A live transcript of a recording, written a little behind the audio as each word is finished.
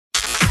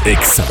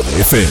Exa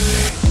FM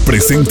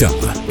presenta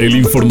el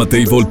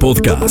Informatable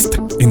Podcast.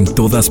 En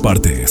todas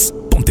partes,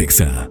 ponte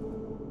Exa.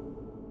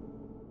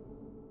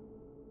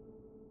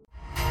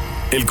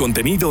 El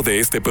contenido de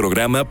este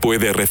programa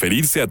puede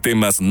referirse a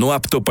temas no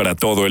apto para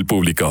todo el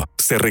público.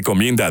 Se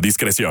recomienda a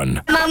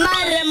discreción.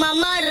 Mamarre,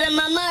 mamarre,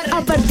 mamarre.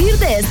 A partir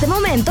de este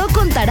momento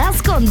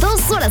contarás con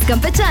 2 horas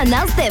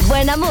campechanas de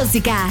buena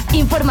música,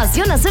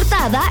 información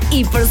acertada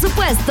y, por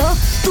supuesto,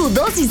 tu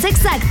dosis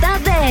exacta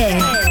de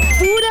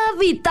pura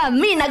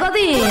vitamina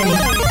Godín.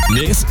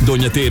 Nes,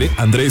 Doña Tere,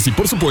 Andrés y,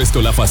 por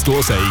supuesto, la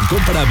fastuosa e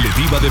incomparable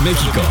diva de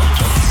México.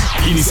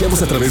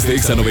 Iniciamos a través de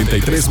Exa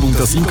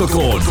 93.5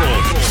 con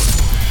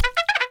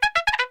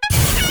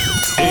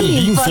El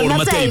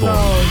Informatable.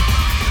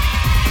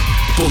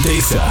 Ponte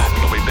Exa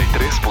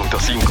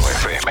 93.5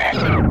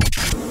 FM.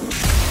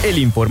 El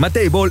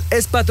Informatable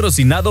es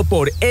patrocinado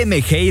por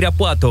MG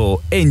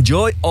Irapuato.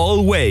 Enjoy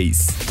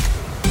always.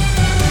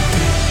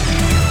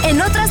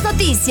 En otras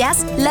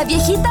noticias, la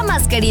viejita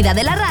más querida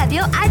de la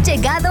radio ha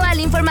llegado al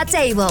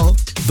Informatable.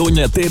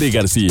 Doña Tere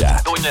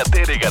García.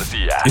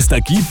 Está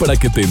aquí para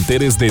que te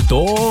enteres de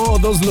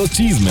todos los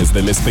chismes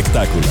del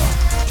espectáculo.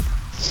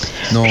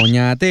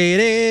 Doña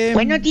Tere.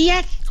 Buenos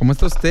días. ¿Cómo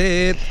está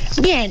usted?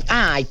 Bien.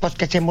 Ay, pues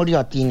que se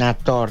murió Tina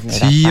Turner.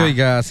 Sí, apá.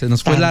 oiga, se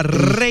nos fue la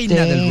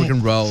reina del rock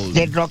and roll.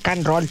 Del rock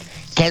and roll.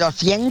 Que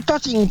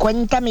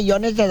 250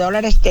 millones de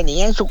dólares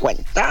tenía en su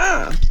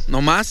cuenta.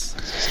 ¿No más?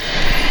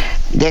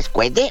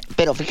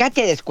 Pero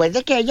fíjate, después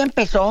de que ella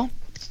empezó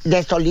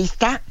de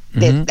solista,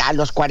 a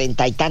los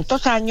 40 y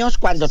tantos años,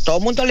 cuando todo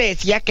el mundo le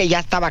decía que ya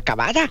estaba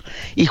acabada.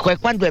 Y fue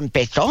cuando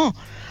empezó.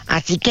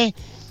 Así que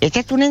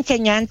esa es una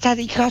enseñanza,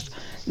 hijos,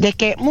 de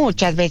que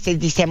muchas veces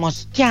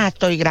decimos, ya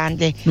estoy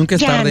grande, nunca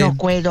es ya tarde. No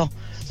puedo.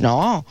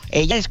 No,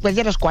 ella después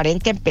de los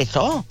 40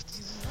 empezó,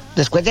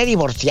 después de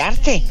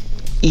divorciarse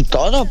y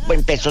todo,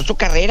 empezó su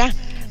carrera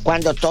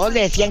cuando todos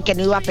le decían que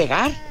no iba a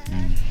pegar.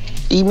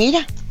 Y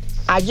mira,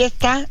 ahí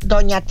está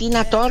doña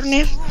Tina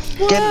Turner,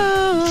 que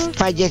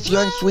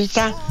falleció en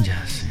Suiza.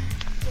 Ya sé.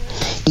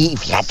 Y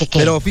fíjate que...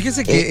 Pero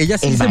fíjese que ella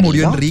sí se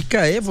murió en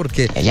rica,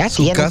 porque ella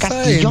sí, su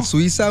casa en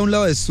Suiza, a un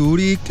lado de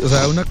Zúrich, o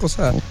sea, una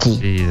cosa... Sí,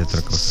 de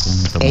otra cosa.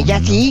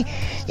 Ella sí,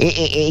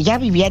 ella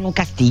vivía en un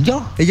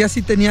castillo. Ella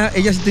sí tenía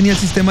el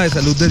sistema de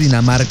salud de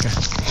Dinamarca,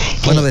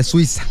 bueno, de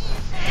Suiza.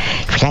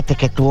 Fíjate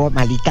que tuvo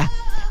malita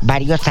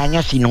varios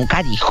años y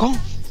nunca dijo.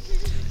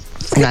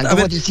 A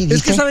ver,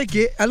 es que ¿sabe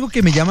qué? Algo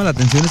que me llama la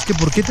atención es que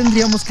 ¿por qué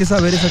tendríamos que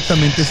saber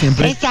exactamente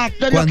siempre?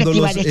 Exacto, es cuando lo que te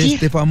iba a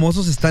decir. Los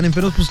famosos están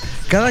enfermos? Pues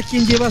cada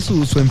quien lleva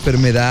su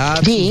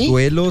enfermedad, ¿sí? Sus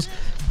duelos,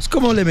 pues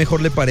como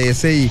mejor le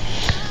parece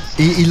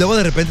y luego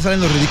de repente salen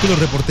los ridículos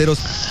reporteros.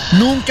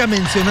 Nunca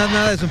mencionan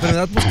nada de su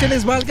enfermedad, pues que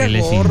les valga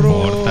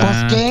gorro.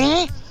 ¿Pues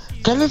qué?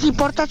 ¿Qué les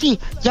importa si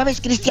ya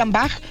ves Christian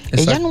Bach? Exacto.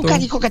 Ella nunca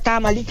dijo que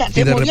estaba malita,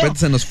 se murió. Y de repente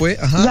se nos fue,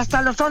 Y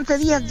hasta los 11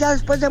 días ya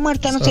después de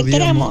muerta nos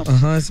enteramos.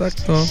 Ajá,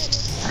 exacto.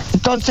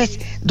 Entonces,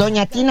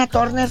 doña Tina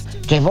Turner,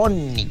 qué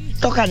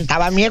bonito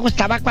cantaba. A mí me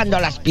gustaba cuando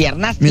las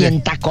piernas y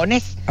en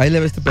tacones. Ahí le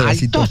ve este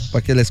pedacito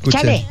para que le escuche.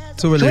 Chale,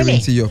 súbele,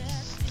 Vincillo.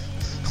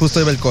 Justo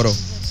ahí va el coro.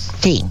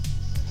 Sí.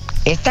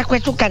 Esta fue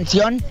su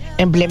canción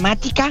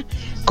emblemática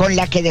con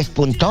la que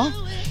despuntó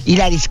y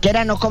la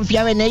disquera no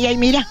confiaba en ella y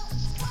mira.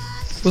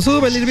 Pues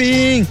súbele,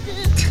 Irving.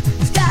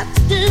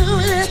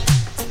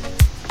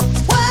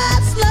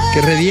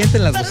 Que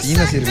revienten las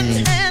bocinas,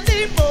 Irving.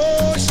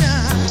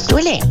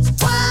 Duele.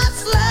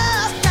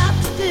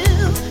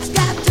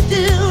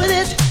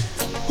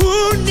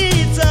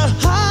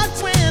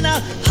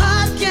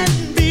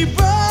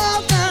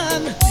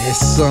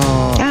 Eso.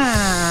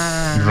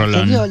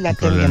 Que Dios la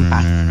tenga en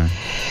paz.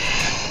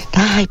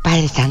 Ay,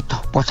 Padre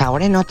Santo. Pues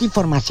ahora en otra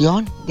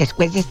información,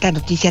 después de esta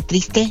noticia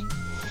triste,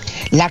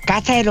 la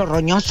casa de los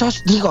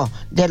roñosos,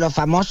 de los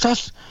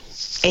famosos,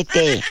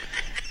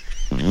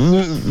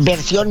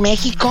 versión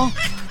México,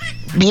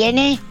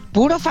 viene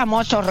puro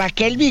famoso,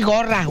 Raquel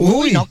Vigorra.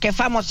 Uy, no, qué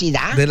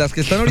famosidad. De las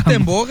que están ahorita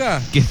en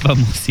boga. Qué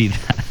famosidad.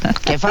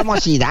 Qué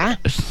famosidad.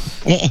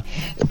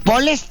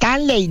 Paul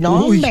Stanley,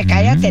 no, hombre,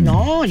 cállate,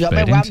 no. Yo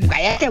espérense.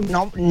 Cállate,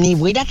 no, ni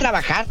voy a ir a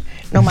trabajar.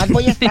 Nomás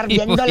voy a estar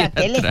viendo la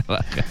tele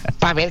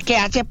para ver qué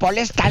hace Paul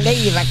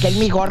Stanley y Raquel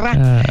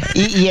Vigorra.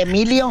 Y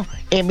Emilio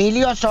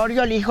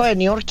Osorio, el hijo de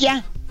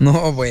Niurkia.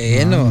 No,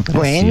 bueno.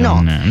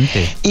 Bueno.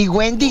 Y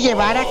Wendy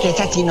Guevara, que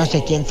esa sí no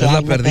sé quién sea. Es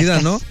la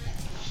perdida, ¿no?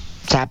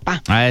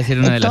 Chapa. Va a decir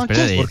una de las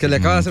pérdidas. Porque le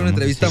acaba de hacer una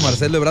entrevista a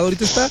Marcelo Ebrard.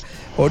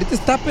 Ahorita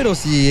está, pero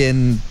sí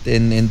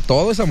en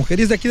todo esa mujer.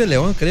 Y es de aquí de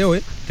León, creo,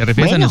 ¿eh? ¿Te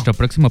refieres a nuestro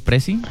próximo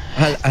presi?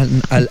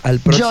 Al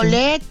próximo.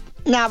 Yolette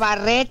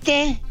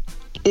Navarrete,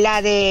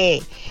 la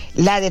de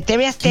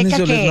TV Azteca,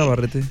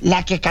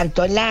 la que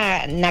cantó en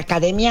la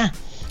academia.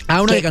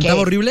 ¿Una que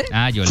cantaba horrible?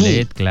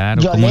 Yolette, sí,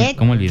 claro. Yolette,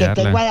 ¿Cómo olvidarla?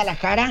 Que está en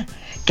Guadalajara,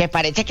 que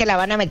parece que la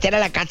van a meter a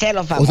la casa de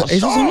los famosos. O sea,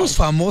 ¿esos son los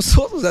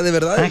famosos? O sea, de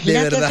verdad,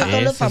 imagínate, de verdad. ¿Esos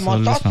son los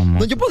famosos?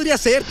 No, yo podría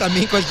ser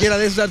también cualquiera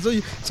de esos. O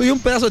sea, soy un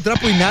pedazo de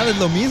trapo y nada, es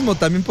lo mismo.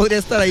 También podría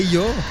estar ahí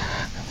yo.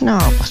 No,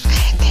 pues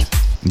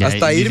gente.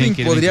 Hasta Irving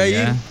podría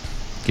ir.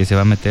 Que se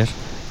va a meter.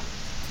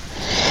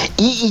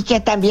 Y que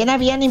también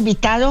habían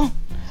invitado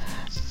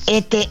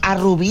a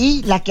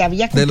Rubí, la que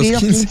había cumplido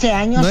 15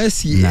 años. No es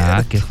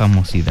cierto. Qué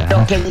famosidad.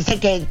 Lo que dice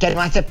que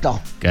no aceptó.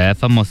 Qué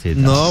famosidad.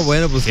 No,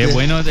 bueno, pues qué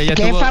bueno, ella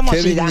qué tuvo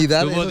famosidad. Qué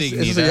dignidad. Tuvo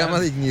Eso se llama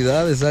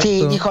dignidad, exacto.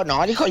 Sí, dijo,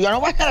 yo no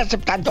voy a estar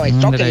aceptando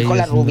esto que dijo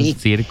la Rubí.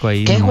 Circo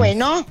ahí. Qué nomás.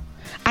 bueno.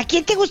 ¿A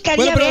quién te gustaría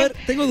Bueno, pero ver? a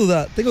ver, tengo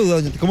duda.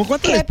 ¿Cómo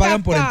cuánto ¿Qué, les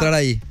pagan por papá? entrar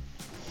ahí?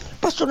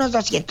 Pues unos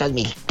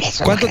 200,000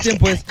 pesos. ¿Cuánto no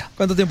tiempo creas es? que tanto.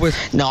 ¿Cuánto tiempo es?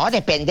 No,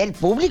 depende del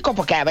público,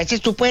 porque a veces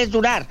tú puedes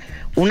durar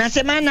una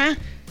semana.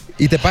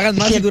 ¿Y te pagan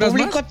más si y el duras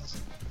público, más?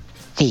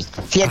 Sí,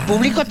 si el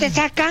público te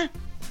saca,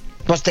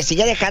 pues te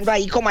sigue dejando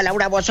ahí como a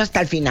Laura Bozo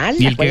hasta el final.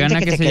 ¿Y el que Acuérdate gana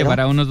que te se quedó.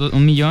 llevará unos 1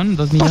 millón,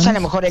 2 millones? Pues a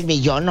lo mejor el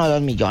 1 o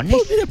 2 millones.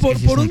 Pues mire, Sí, por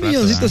es un un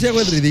milloncito rato, sí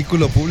hago el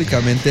ridículo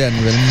públicamente a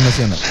nivel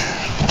nacional.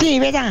 Sí,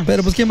 ¿verdad?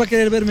 Pero pues ¿quién va a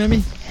querer verme a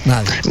mí?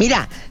 Nadie.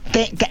 Mira,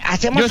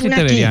 hacemos Yo sí una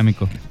te aquí. vería,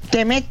 amigo.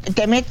 Te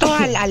meto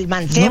al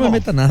mancebo. No me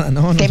meta nada,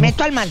 no. Te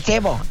meto al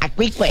mancebo, a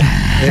Cuicue.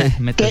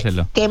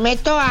 Méteselo. Te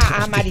meto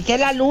a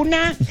Marisela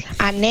Luna,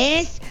 a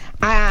Nes,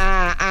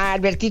 a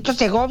Albertito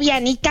Segovia,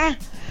 Anita.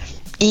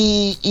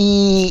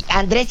 Y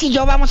Andrés y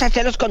yo vamos a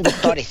ser los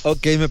conductores.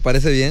 Ok, me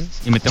parece bien.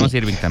 Y metemos a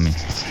Irving también.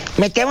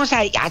 Metemos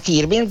a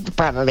Irving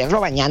para verlo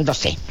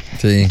bañándose.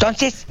 Sí.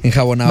 Entonces,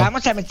 Enjabonado.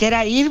 vamos a meter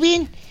a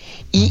Irving.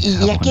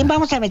 ¿Y a quién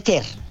vamos a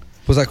meter?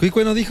 Pues a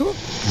Cuicue, ¿no dijo?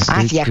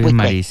 Sí, a Cuicue.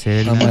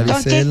 Marisela. A Marisela,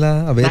 Entonces,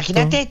 a Beto.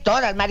 imagínate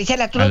todas,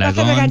 Marisela, tú A nos la vas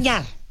a Gonz.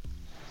 regañar.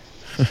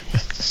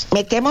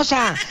 Metemos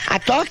a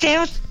todos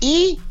ellos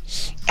y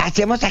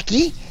hacemos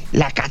aquí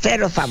la casa de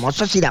los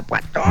famosos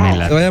Irapuato. Me Se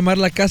la- va a llamar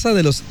la casa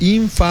de los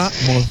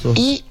infamosos.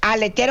 Y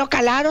al Hetero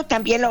Calado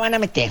también lo van a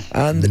meter. Y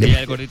Ándale.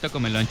 el gordito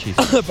come lonchis.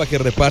 Para que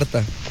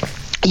reparta.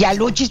 Y a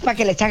Luchis para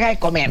que les haga de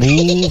comer.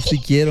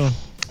 Sí quiero.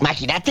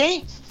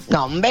 Imagínate.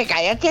 No, hombre,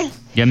 cállate.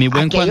 Y a mi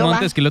buen Juan Aquello va.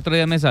 Montes, que el otro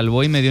día me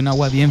salvó y me dio un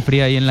agua bien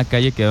fría ahí en la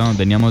calle que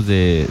veníamos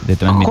de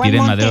transmitir Juan en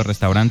Montes. Madero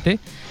Restaurante.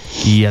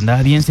 Y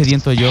andaba bien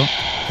sediento yo,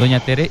 Doña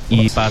Tere,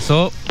 y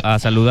pasó a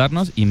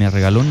saludarnos y me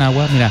regaló un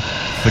agua, mira,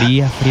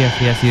 fría,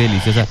 así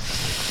deliciosa.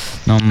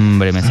 No,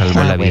 hombre, me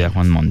salvó la vida,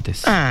 Juan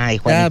Montes. Ay,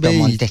 Juanito ve.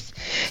 Montes.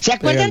 ¿Se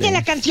acuerdan Pégale. de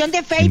la canción de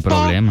Sin Facebook?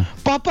 problema.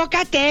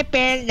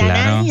 Popocatépetl.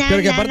 Claro.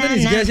 Pero que aparte ni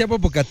siquiera decía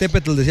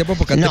Popocatépetl, decía No,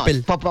 Popocatépetl.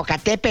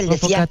 Popocatépetl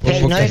decía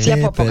Popocatépetl. no decía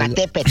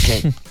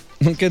Popocatépetl.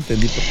 Nunca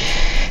entendí.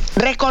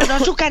 Recordó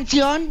su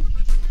canción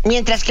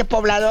mientras que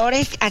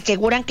pobladores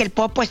aseguran que el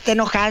Popo está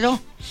enojado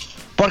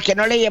porque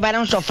no le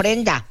llevaron su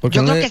ofrenda. Porque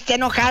Yo no creo le- que está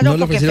enojado No le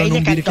porque ofrecieron Fey le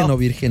un virgen cantó. o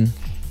virgen.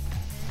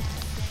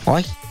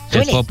 Ay, El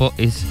súbele. popo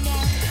es...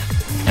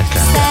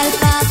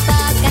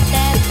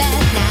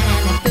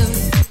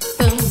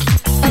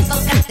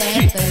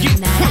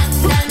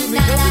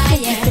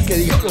 Ahí está. Que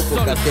dijo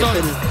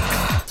Popocatépetl.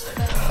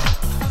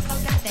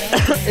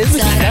 Es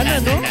mexicana,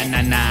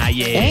 ¿no?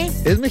 ¿Eh?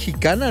 Es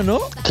mexicana, ¿no?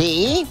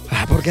 Sí.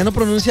 ¿Por qué no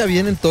pronuncia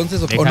bien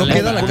entonces? ¿O no Déjala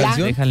queda en la paz,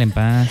 canción? Déjala en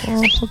paz.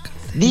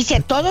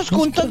 Dice, todos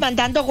juntos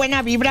mandando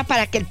buena vibra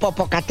para que el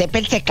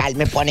Popocatépetl se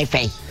calme, pone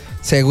Fey.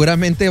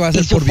 Seguramente va a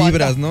ser Y su por foto.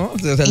 vibras, ¿no? O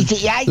sea, Y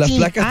sí, ay, las sí,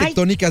 placas ay.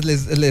 tectónicas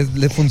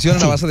les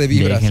funcionan a base de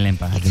vibras. Déjenla en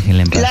paz,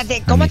 déjenla en paz. Las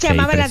de, ¿cómo A mi se Fey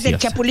llamaban las del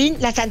preciosa. Chapulín?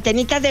 Las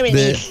antenitas de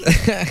venir.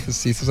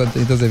 Sí, sus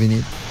antenitas de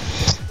vinil.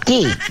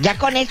 Sí, ya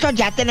con eso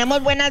ya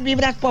tenemos buenas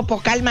vibras,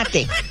 Popo,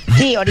 cálmate.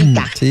 Sí,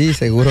 ahorita. Sí,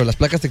 seguro. Las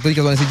placas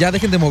tectónicas van a decir, ya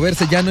dejen de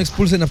moverse, ya no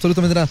expulsen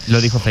absolutamente nada. Lo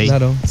dijo Fey.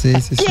 Claro, sí.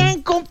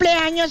 ¿Quién cumple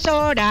años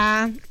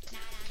ahora?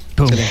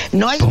 Pum,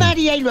 No es pum.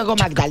 María y luego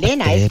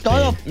Magdalena, es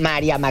todo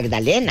María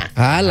Magdalena.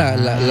 Ah, la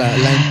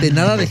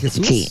antenada de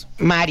Jesús. Sí,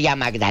 María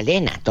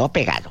Magdalena, todo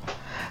pegado.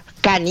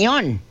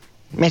 Cañón,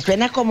 me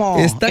suena como...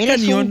 Está eres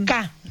cañón.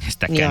 un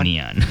Está Cañón.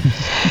 cañón.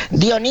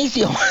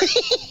 Dionisio.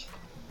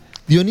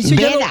 Dionisio,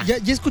 Veda.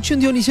 ya escuché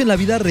un Dionisio en la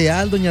vida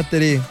real, doña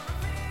Tere.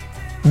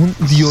 Un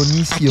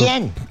Dionisio. ¿A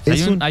quién?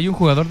 Es Hay un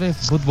jugador de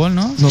fútbol,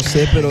 ¿no? No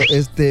sé,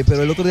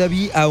 pero el otro día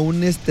vi a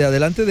un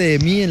adelante de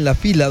mí en la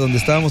fila donde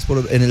estábamos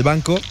en el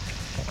banco.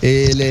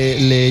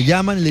 Le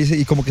llaman y le dice,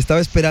 y como que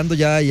estaba esperando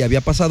ya y había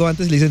pasado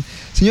antes, y le dicen,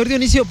 señor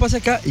Dionisio, pase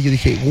acá. Y yo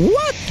dije, ¿what?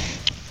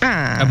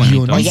 Ah, Está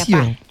bonito. Dionisio.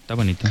 Oye, pa. Está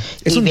bonito.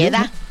 ¿Es ¿Y un dios, Veda?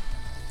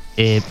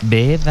 no?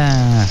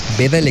 Veda.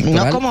 Veda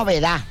electoral. No como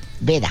Veda,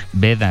 Veda.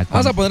 Veda.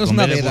 Vamos a ponernos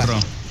una B de Veda. burro.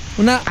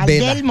 Una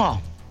Veda.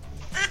 Aldelmo.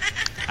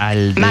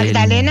 Aldelmo.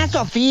 Magdalena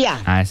Sofía.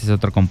 Ah, ese es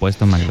otro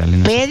compuesto,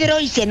 Magdalena. Pedro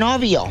y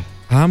Zenobio.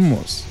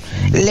 Vamos.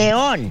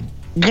 León.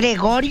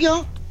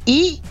 Gregorio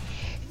y...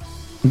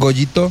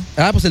 Goyito.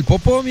 Ah, pues el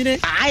Popo, mire.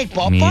 Ah, el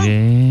Popo.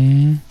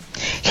 Mire.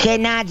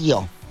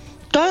 Genadio.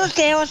 Todos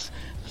ellos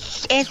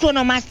es su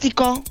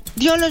onomástico.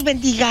 Dios los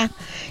bendiga.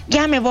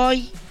 Ya me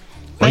voy.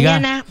 Oiga.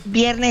 Mañana,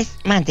 viernes,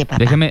 mande,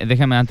 papá.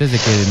 Déjame antes de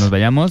que nos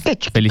vayamos, Qué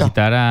chiquito.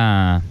 felicitar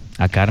a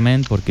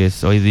Carmen porque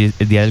es hoy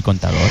es día del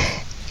contador.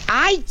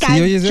 ¡Ay, tan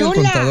Sí, hoy es el chula!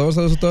 contador,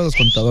 saludos a todos los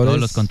contadores. Todos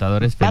los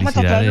contadores, Vamos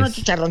a traer unos felicidades.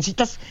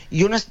 chicharroncitos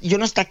y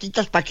unos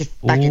taquitos para que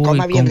Uy,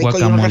 coma bien con rico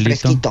y un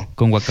refresquito.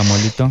 Con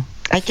guacamolito.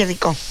 Ay, qué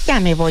rico. Ya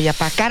me voy,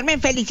 papá.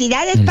 Carmen,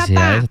 felicidades, Felicidades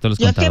papá. a todos los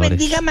Dios te contadores.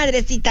 bendiga,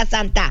 madrecita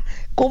santa.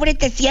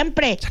 Cúbrete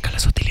siempre. Saca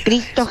las utilidades.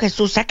 Cristo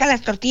Jesús, saca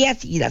las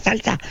tortillas y la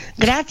salsa.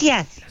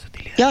 Gracias. Las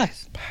utilidades.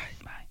 Dios.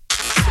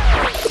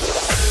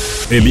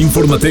 El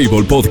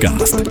Informatable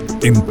Podcast.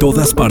 En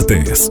todas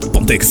partes.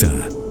 Pontexa.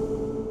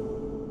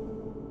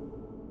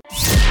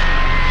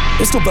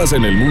 Esto pasa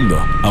en el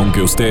mundo,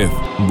 aunque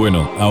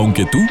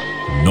tú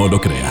no lo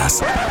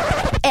creas.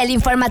 El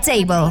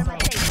Informatable.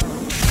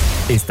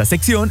 Esta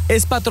sección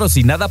es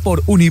patrocinada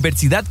por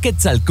Universidad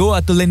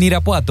Quetzalcóatl en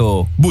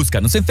Irapuato.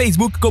 Búscanos en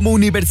Facebook como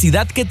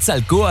Universidad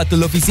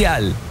Quetzalcóatl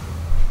Oficial.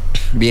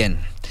 Bien.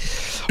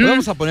 Hoy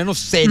vamos a ponernos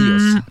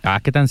serios.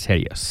 ¿Qué tan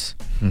serios?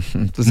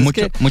 Pues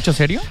 ¿Mucho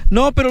serio?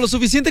 No, pero lo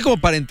suficiente como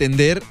para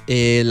entender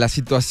la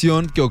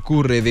situación que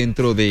ocurre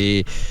dentro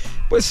de,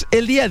 pues,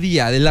 el día a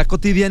día, de la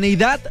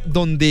cotidianeidad,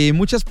 donde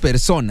muchas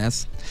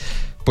personas,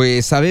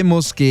 pues,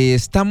 sabemos que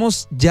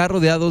estamos ya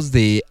rodeados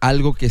de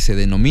algo que se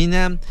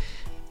denomina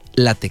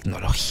la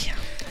tecnología.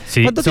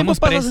 Sí, ¿Cuánto tiempo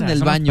pasas en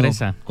el baño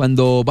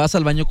cuando vas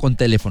al baño con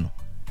teléfono?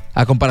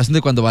 A comparación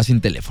de cuando vas sin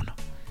teléfono.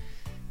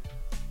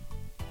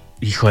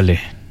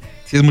 Híjole.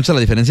 ¿Sí es mucha la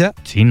diferencia?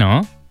 Sí,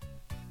 ¿no?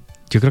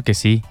 Yo creo que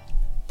sí.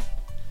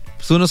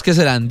 Pues unos, ¿qué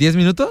serán? ¿10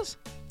 minutos?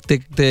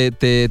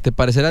 ¿Te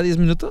parecerá 10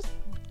 minutos?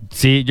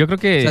 Sí, yo creo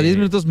que... O sea, 10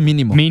 minutos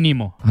mínimo.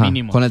 Mínimo.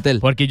 Con el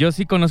tel. Porque yo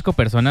sí conozco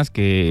personas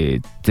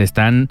que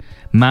están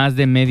más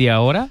de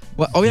media hora.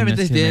 Bueno,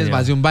 obviamente si tienes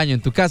más de un baño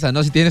en tu casa,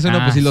 ¿no? Si tienes uno,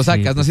 pues sí lo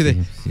sacas, ¿no? Así de...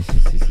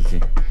 Sí.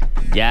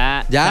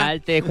 Ya,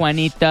 salte,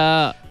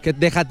 Juanito. Que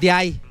déjate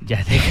ahí.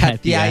 Ya,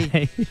 déjate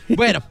ahí.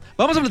 Bueno,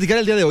 vamos a platicar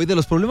el día de hoy de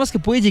los problemas que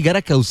puede llegar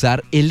a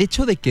causar el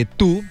hecho de que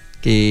tú,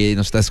 que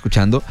nos estás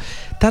escuchando,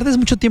 tardes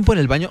mucho tiempo en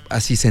el baño,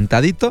 así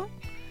sentadito.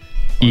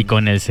 Y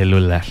con el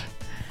celular.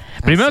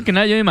 Primero que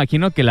nada, yo me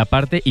imagino que la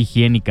parte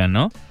higiénica,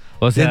 ¿no?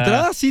 O sea, de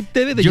entrada sí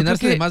debe de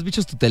llenarse de más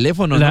bichos tu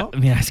teléfono, ¿no?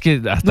 Mira, es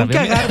que hasta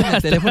nunca agarren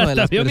el teléfono de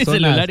las personas. Mi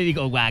celular y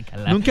digo,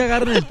 guácala. Nunca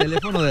agarren el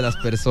teléfono de las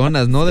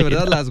personas, ¿no? De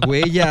verdad, las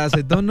huellas.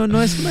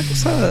 No, es una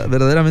cosa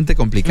verdaderamente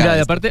complicada. Mira,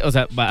 y aparte, o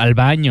sea, al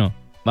baño.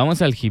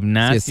 Vamos al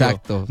gimnasio. Sí,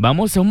 exacto.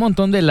 Vamos a un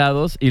montón de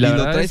lados y la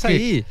verdad lo traes es que,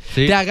 ahí.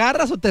 ¿sí? Te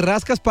agarras o te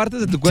rascas partes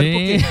de tu cuerpo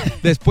que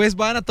después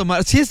van a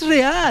tomar. Sí, es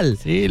real.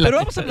 Sí, pero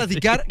vamos a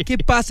platicar qué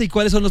pasa y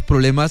cuáles son los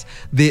problemas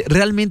de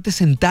realmente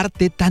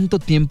sentarte tanto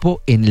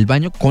tiempo en el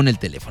baño con el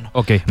teléfono.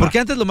 Ok. Porque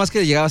antes lo más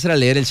que llegabas era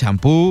leer el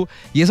shampoo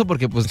y eso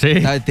porque pues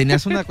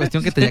tenías una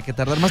cuestión que tenía que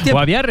tardar más tiempo.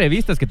 O había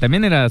revistas que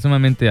también era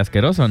sumamente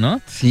asqueroso, ¿no?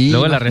 Sí.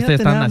 Luego las revistas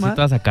estaban así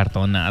todas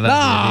acartonadas.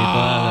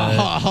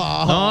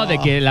 No, de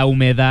que la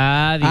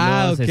humedad y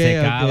luego se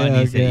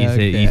secaban.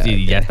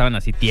 Y ya estaban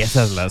así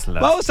tiesas las...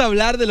 Vamos a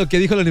hablar de lo que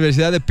dijo la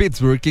Universidad de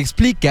Pittsburgh, que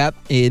explica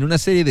en una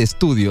serie de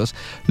estudios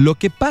lo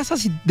que pasa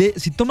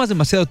si tomas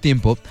demasiado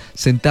tiempo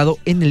sentado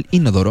en el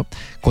inodoro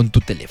con tu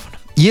teléfono.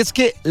 Y es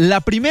que la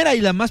primera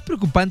y la más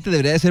preocupante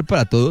debería de ser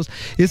para todos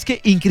es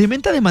que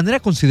incrementa de manera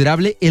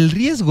considerable el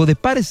riesgo de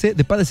padecer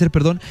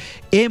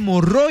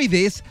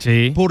hemorroides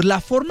por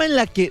la forma en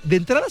la que, de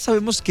entrada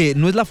sabemos que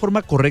no es la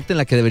forma correcta en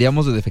la que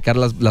deberíamos de defecar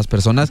las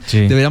personas.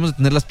 Deberíamos de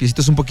tener las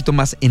piecitas un poquito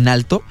más en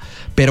alto,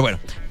 pero bueno,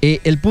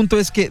 el punto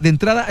es que de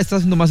entrada estás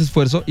haciendo más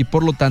esfuerzo y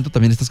por lo tanto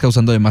también estás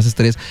causando de más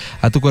estrés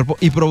a tu cuerpo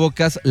y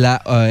provocas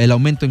el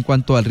aumento en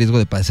cuanto al riesgo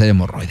de padecer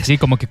hemorroides. Sí,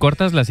 como que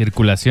cortas la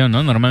circulación,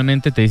 ¿no?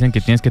 Normalmente te dicen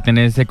que tienes que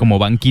tener ese como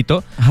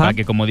banquito para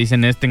que, como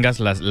dicen, tengas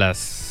las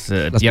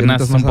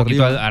piernas un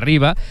poquito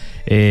arriba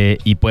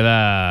y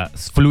pueda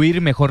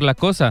fluir mejor la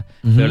cosa.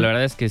 Pero la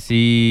verdad es que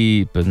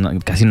sí, pues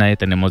casi nadie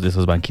tenemos de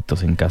esos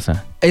banquitos en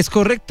casa. Es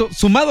correcto.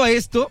 Sumado a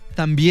esto,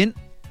 también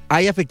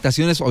hay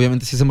afectaciones,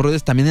 obviamente si es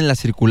hemorroides, también en la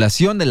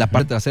circulación de la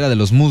parte trasera de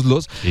los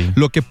muslos,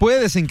 lo que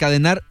puede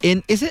desencadenar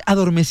en ese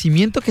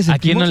adormecimiento que sentimos.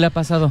 ¿A quién no le ha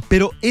pasado?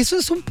 Pero eso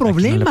es un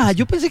problema.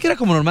 Yo pensé que era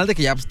como normal de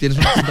que ya pues, tienes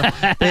una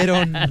cita,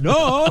 pero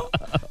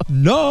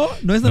no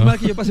es normal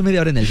que yo pase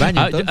media hora en el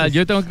baño.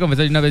 Yo tengo que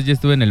confesar, una vez yo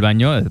estuve en el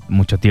baño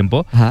mucho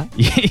tiempo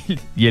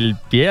y el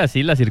pie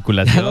así, la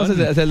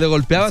circulación. Se le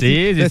golpeaba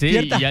así.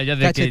 Despierta, sí.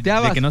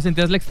 Ya de que no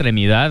sentías la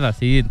extremidad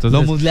así. Entonces,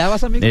 lo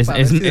musleabas, amigo.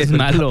 Es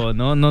malo.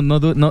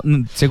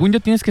 No. Según yo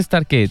tienes que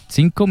estar, ¿qué?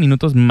 ¿5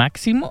 minutos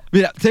máximo?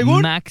 Mira,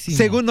 según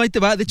ahí te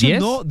va. De hecho, 10?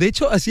 No. De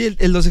hecho, así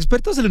los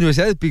expertos de la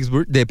Universidad de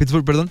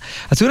Pittsburgh,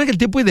 aseguran que el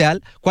tiempo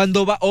ideal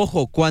cuando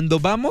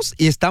vamos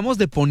y estamos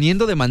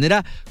deponiendo de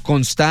manera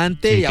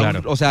constante, sí,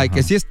 claro. O sea,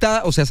 que sí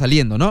está, o sea,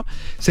 saliendo, ¿no?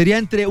 Sería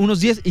entre unos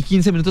 10 y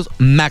 15 minutos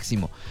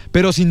máximo.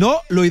 Pero si no,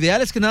 lo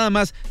ideal es que nada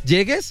más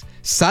llegues,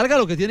 salga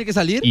lo que tiene que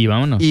salir y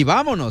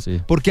vámonos. Sí.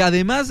 Porque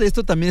además de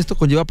esto, también esto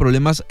conlleva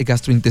problemas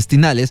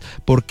gastrointestinales,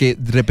 porque,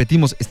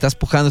 repetimos, estás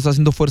pujando, estás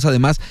haciendo fuerza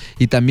además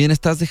y también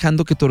estás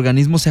dejando que tu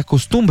organismo se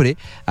acostumbre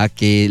a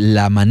que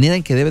la manera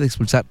en que debe de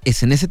expulsar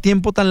es en ese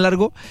tiempo tan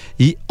largo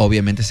y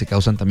obviamente se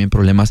causan también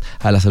problemas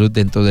a la salud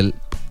dentro del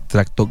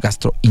tracto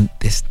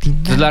gastrointestinal.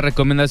 Entonces la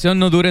recomendación,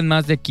 no duren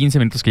más de 15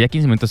 minutos, que ya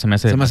 15 minutos se me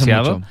hace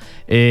demasiado. Mucho.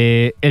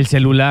 El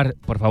celular,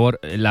 por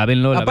favor,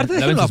 lávenlo. Aparte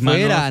déjenlo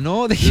afuera,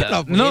 ¿no? Déjenlo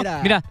afuera.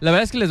 No, mira, la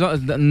verdad es que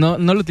no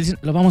lo utilicen,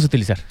 lo vamos a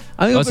utilizar.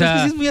 Amigo, pero es que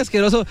sí es muy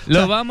asqueroso.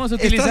 Lo vamos a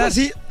utilizar. Estás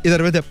así y de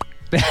repente...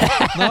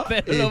 ¿no?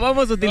 Pero lo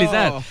vamos a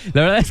utilizar. No.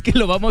 La verdad es que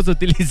lo vamos a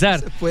utilizar.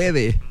 Se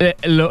puede.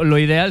 Lo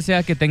ideal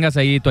sea que tengas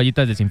ahí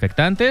toallitas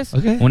desinfectantes.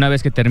 Ok. Una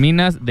vez que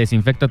terminas,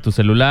 desinfecta tu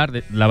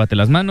celular, lávate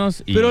las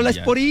manos y Pero la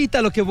ya.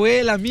 esporita, lo que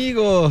vuela,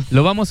 amigo.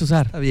 Lo vamos a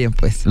usar. Está bien,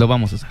 pues. Lo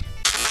vamos a usar.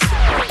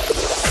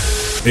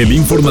 El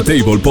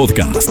Informatable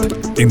Podcast.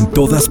 En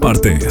todas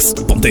partes.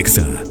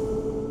 Pontexa.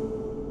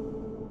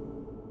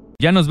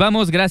 Ya nos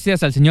vamos,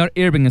 gracias al señor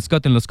Irving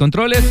Scott en los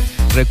controles.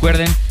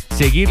 Recuerden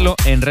seguirlo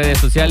en redes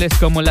sociales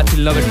como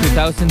Latin Lover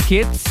 3000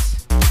 Kids.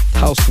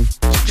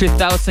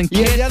 3000 Y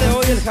el Kids. día de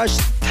hoy el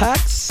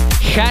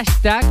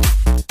Hashtag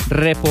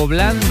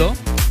repoblando.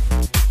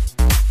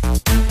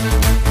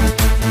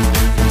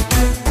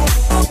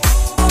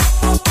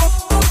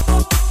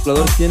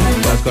 pobladores tienen.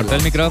 Nos cortó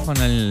el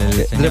micrófono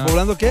el señor.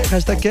 ¿Repoblando qué?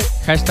 ¿Hashtag qué?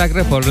 Hashtag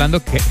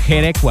repoblando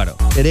Jerecuaro.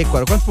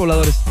 Erecuaro. ¿Cuántos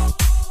pobladores?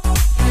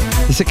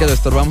 Dice que lo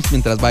estorbamos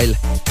mientras baila.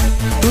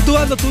 Tú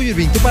hazlo tú,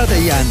 Irving. Tú párate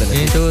ahí, ándale.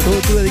 Sí,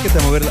 Tú dedícate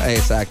a moverla.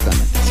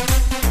 Exactamente.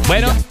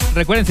 Bueno,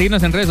 recuerden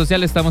seguirnos en redes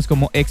sociales. Estamos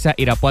como Exa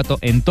Irapuato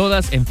en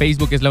todas. En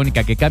Facebook es la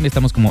única que cambia.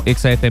 Estamos como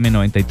Exa FM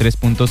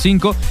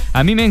 93.5.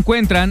 A mí me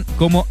encuentran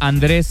como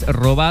Andrés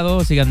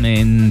Robado. Síganme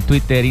en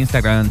Twitter,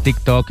 Instagram,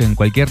 TikTok, en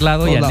cualquier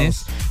lado. Y a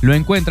Nes lo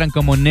encuentran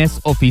como Nes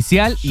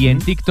Oficial. Y en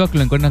TikTok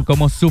lo encuentran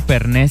como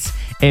Super Nes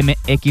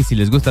MX. Si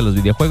les gustan los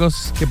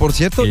videojuegos. Que por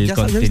cierto, ¿ya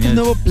viste el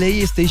nuevo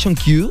PlayStation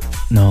Q?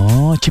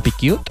 No, Chippy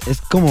Cute.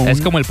 Es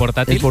como el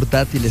portátil. El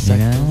portátil,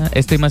 exacto.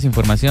 Mira, y más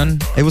información.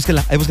 Ahí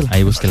búsquela.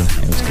 Ahí búsquela.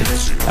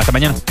 Hasta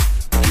mañana.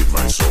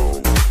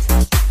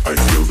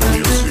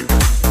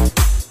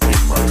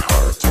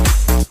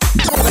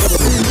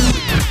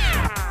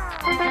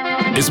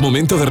 Es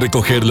momento de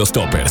recoger los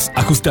toppers,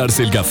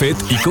 ajustarse el gafet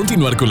y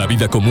continuar con la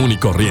vida común y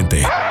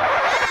corriente.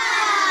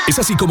 Es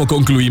así como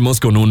concluimos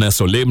con una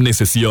solemne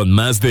sesión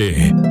más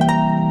de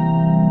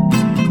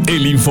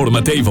El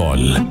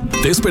Informatable.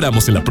 Te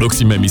esperamos en la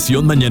próxima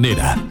emisión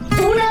mañanera.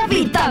 Una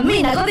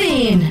vitamina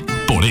Godín.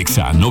 Por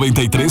Exa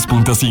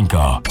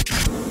 93.5.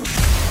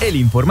 El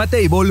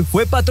Informatable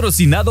fue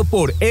patrocinado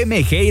por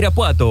MG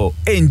Irapuato.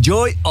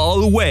 Enjoy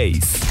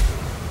always.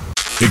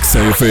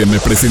 Exa FM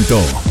presentó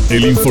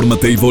El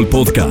Informatable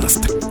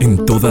Podcast.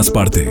 En todas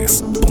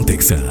partes.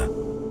 Pontexa.